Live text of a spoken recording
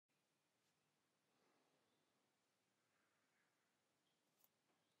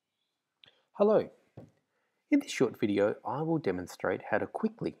Hello. In this short video, I will demonstrate how to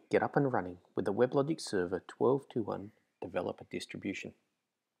quickly get up and running with the WebLogic Server 12.2.1 developer distribution.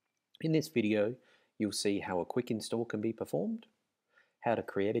 In this video, you'll see how a quick install can be performed, how to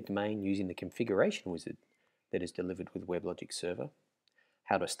create a domain using the configuration wizard that is delivered with WebLogic Server,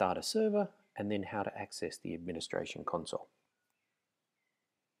 how to start a server, and then how to access the administration console.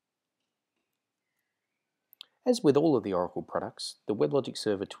 As with all of the Oracle products, the WebLogic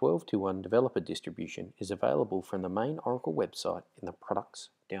Server 12.2.1 developer distribution is available from the main Oracle website in the Products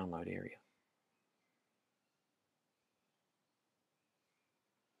download area.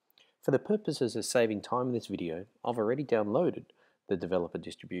 For the purposes of saving time in this video, I've already downloaded the developer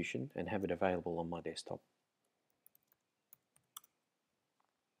distribution and have it available on my desktop.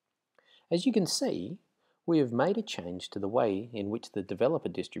 As you can see, we have made a change to the way in which the developer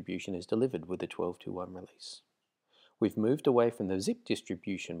distribution is delivered with the 12.2.1 release. We've moved away from the zip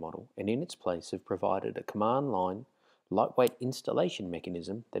distribution model and in its place have provided a command line lightweight installation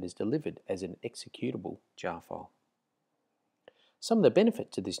mechanism that is delivered as an executable jar file. Some of the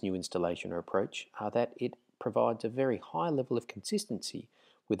benefits of this new installation or approach are that it provides a very high level of consistency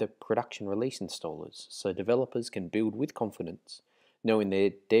with the production release installers, so developers can build with confidence, knowing their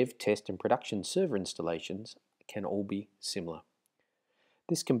dev, test and production server installations can all be similar.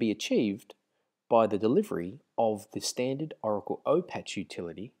 This can be achieved by the delivery of the standard Oracle OPatch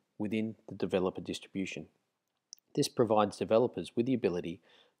utility within the developer distribution. This provides developers with the ability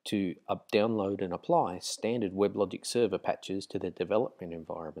to download and apply standard WebLogic Server patches to their development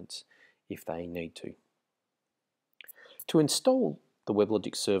environments if they need to. To install the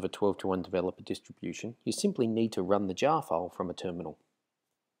WebLogic Server 12.2.1 developer distribution, you simply need to run the jar file from a terminal.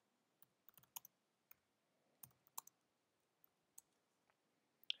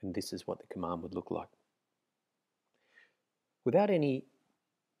 And this is what the command would look like. Without any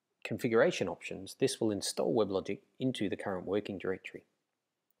configuration options, this will install WebLogic into the current working directory.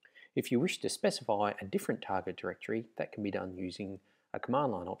 If you wish to specify a different target directory, that can be done using a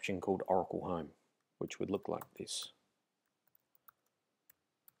command line option called Oracle Home, which would look like this.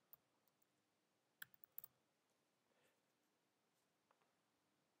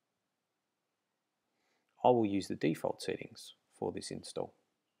 I will use the default settings for this install.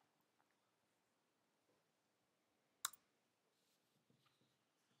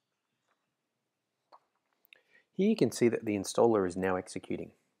 Here you can see that the installer is now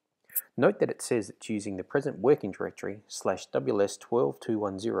executing. Note that it says it's using the present working directory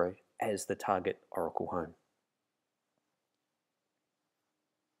 /WS12210 as the target Oracle Home.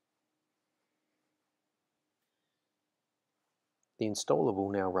 The installer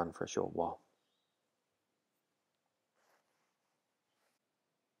will now run for a short while.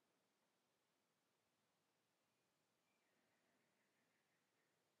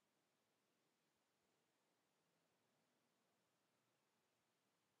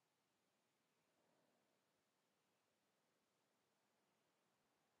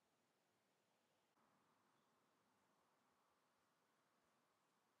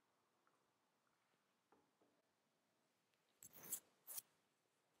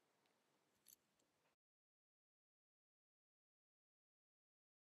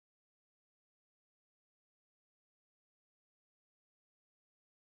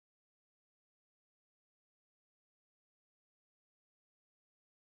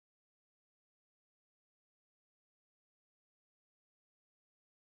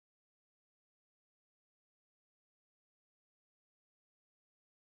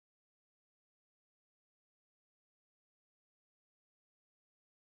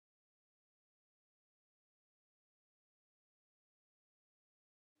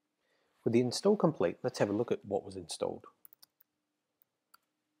 With the install complete, let's have a look at what was installed.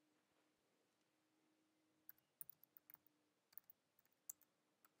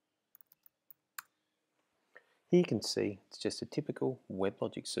 Here you can see it's just a typical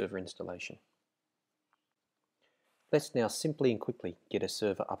WebLogic Server installation. Let's now simply and quickly get a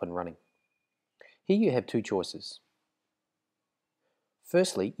server up and running. Here you have two choices.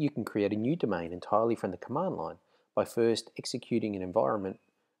 Firstly, you can create a new domain entirely from the command line by first executing an environment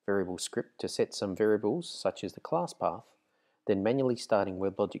variable script to set some variables such as the class path, then manually starting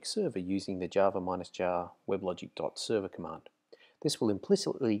WebLogic Server using the java-jar weblogic.server command. This will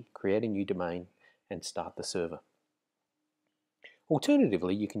implicitly create a new domain and start the server.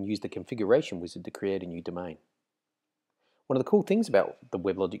 Alternatively, you can use the configuration wizard to create a new domain. One of the cool things about the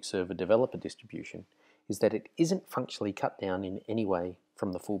WebLogic Server developer distribution is that it isn't functionally cut down in any way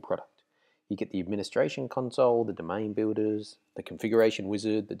from the full product. You get the administration console, the domain builders, the configuration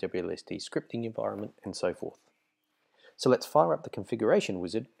wizard, the WLST scripting environment, and so forth. So let's fire up the configuration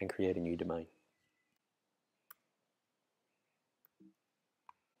wizard and create a new domain.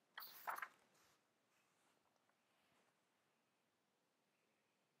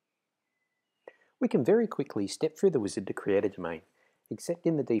 We can very quickly step through the wizard to create a domain, except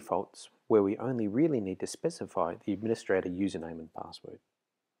in the defaults where we only really need to specify the administrator username and password.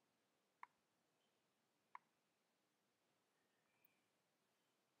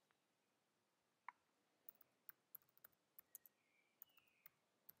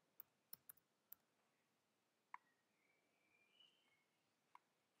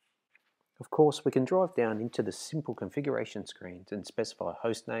 Of course, we can drive down into the simple configuration screens and specify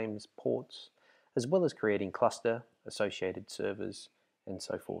host names, ports, as well as creating cluster, associated servers, and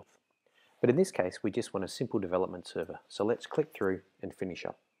so forth. But in this case, we just want a simple development server, so let's click through and finish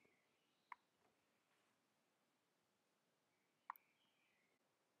up.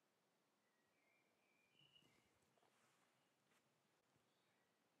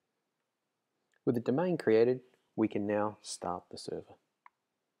 With the domain created, we can now start the server.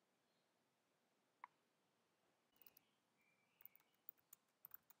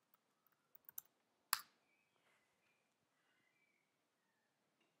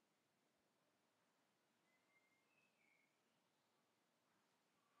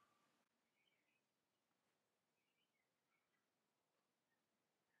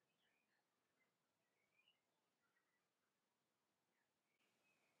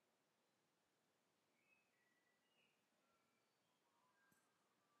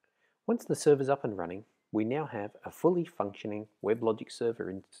 Once the server's up and running, we now have a fully functioning WebLogic Server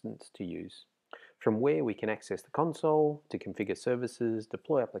instance to use, from where we can access the console, to configure services,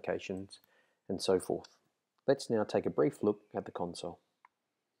 deploy applications, and so forth. Let's now take a brief look at the console.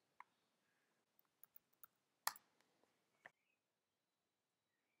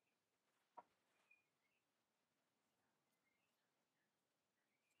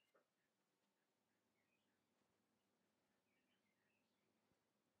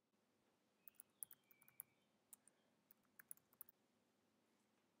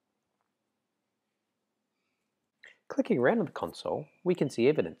 Clicking around on the console, we can see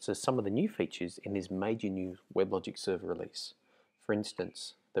evidence of some of the new features in this major new WebLogic Server release. For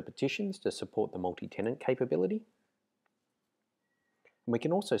instance, the petitions to support the multi-tenant capability. And we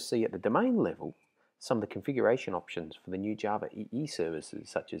can also see at the domain level some of the configuration options for the new Java EE services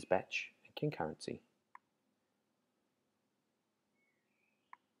such as batch and concurrency.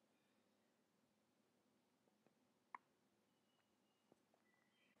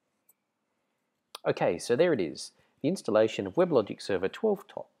 Okay, so there it is. The installation of WebLogic Server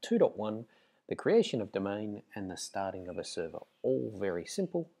 12.2.1, the creation of domain, and the starting of a server. All very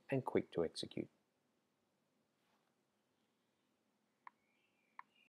simple and quick to execute.